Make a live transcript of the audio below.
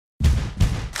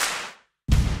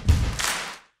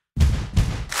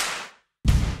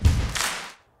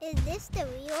Is this the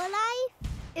real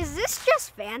life? Is this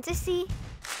just fantasy?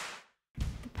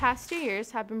 The past 2 years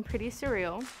have been pretty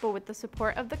surreal, but with the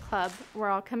support of the club,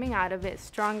 we're all coming out of it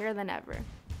stronger than ever.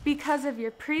 Because of your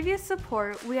previous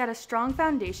support, we had a strong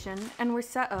foundation and we're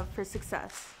set up for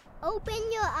success. Open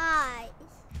your eyes.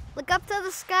 Look up to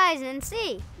the skies and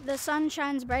see. The sun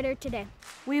shines brighter today.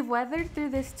 We've weathered through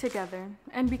this together,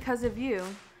 and because of you,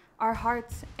 our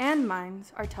hearts and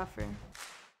minds are tougher.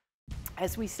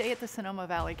 As we say at the Sonoma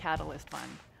Valley Catalyst Fund,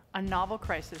 a novel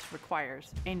crisis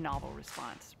requires a novel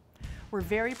response. We're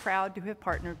very proud to have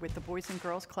partnered with the Boys and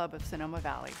Girls Club of Sonoma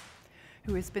Valley,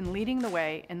 who has been leading the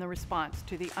way in the response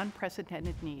to the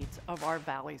unprecedented needs of our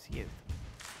Valley's youth.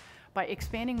 By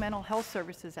expanding mental health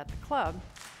services at the club,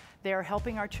 they are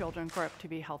helping our children grow up to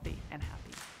be healthy and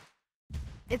happy.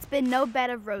 It's been no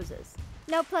bed of roses.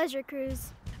 No pleasure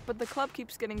cruise. But the club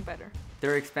keeps getting better.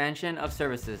 Through expansion of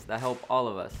services that help all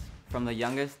of us, from the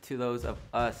youngest to those of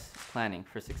us planning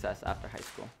for success after high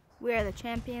school. We are the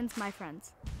champions, my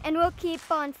friends. And we'll keep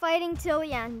on fighting till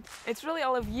the end. It's really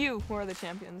all of you who are the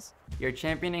champions. You're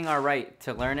championing our right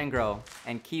to learn and grow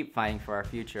and keep fighting for our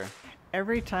future.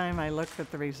 Every time I look at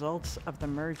the results of the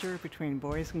merger between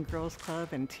Boys and Girls Club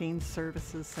and Teen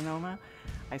Services Sonoma,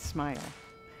 I smile.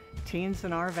 Teens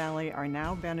in our valley are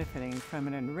now benefiting from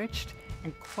an enriched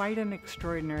and quite an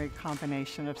extraordinary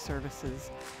combination of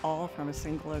services, all from a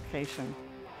single location.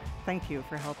 Thank you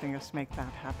for helping us make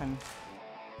that happen.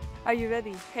 Are you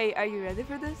ready? Hey, are you ready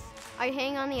for this? Are you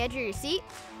hanging on the edge of your seat?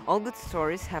 All good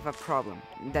stories have a problem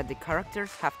that the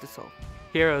characters have to solve.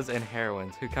 Heroes and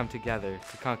heroines who come together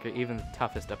to conquer even the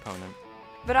toughest opponent.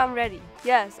 But I'm ready.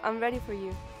 Yes, I'm ready for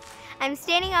you. I'm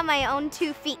standing on my own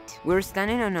 2 feet. We're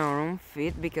standing on our own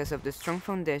feet because of the strong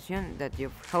foundation that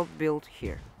you've helped build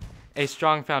here. A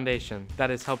strong foundation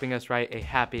that is helping us write a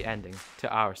happy ending to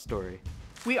our story.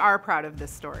 We are proud of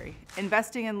this story.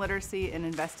 Investing in literacy and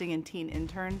investing in teen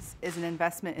interns is an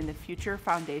investment in the future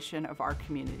foundation of our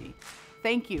community.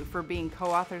 Thank you for being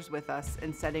co-authors with us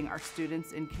and setting our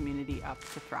students and community up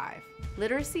to thrive.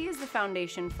 Literacy is the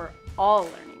foundation for all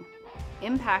learning,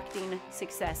 impacting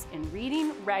success in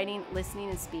reading, writing, listening,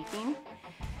 and speaking.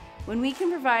 When we can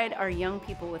provide our young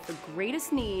people with the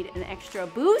greatest need an extra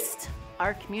boost,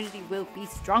 our community will be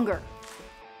stronger.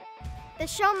 The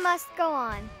show must go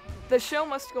on. The show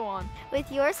must go on.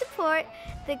 With your support,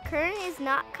 the current is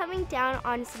not coming down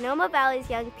on Sonoma Valley's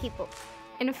young people.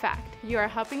 In fact, you are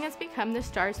helping us become the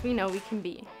stars we know we can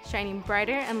be, shining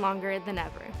brighter and longer than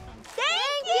ever.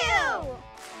 Thank you!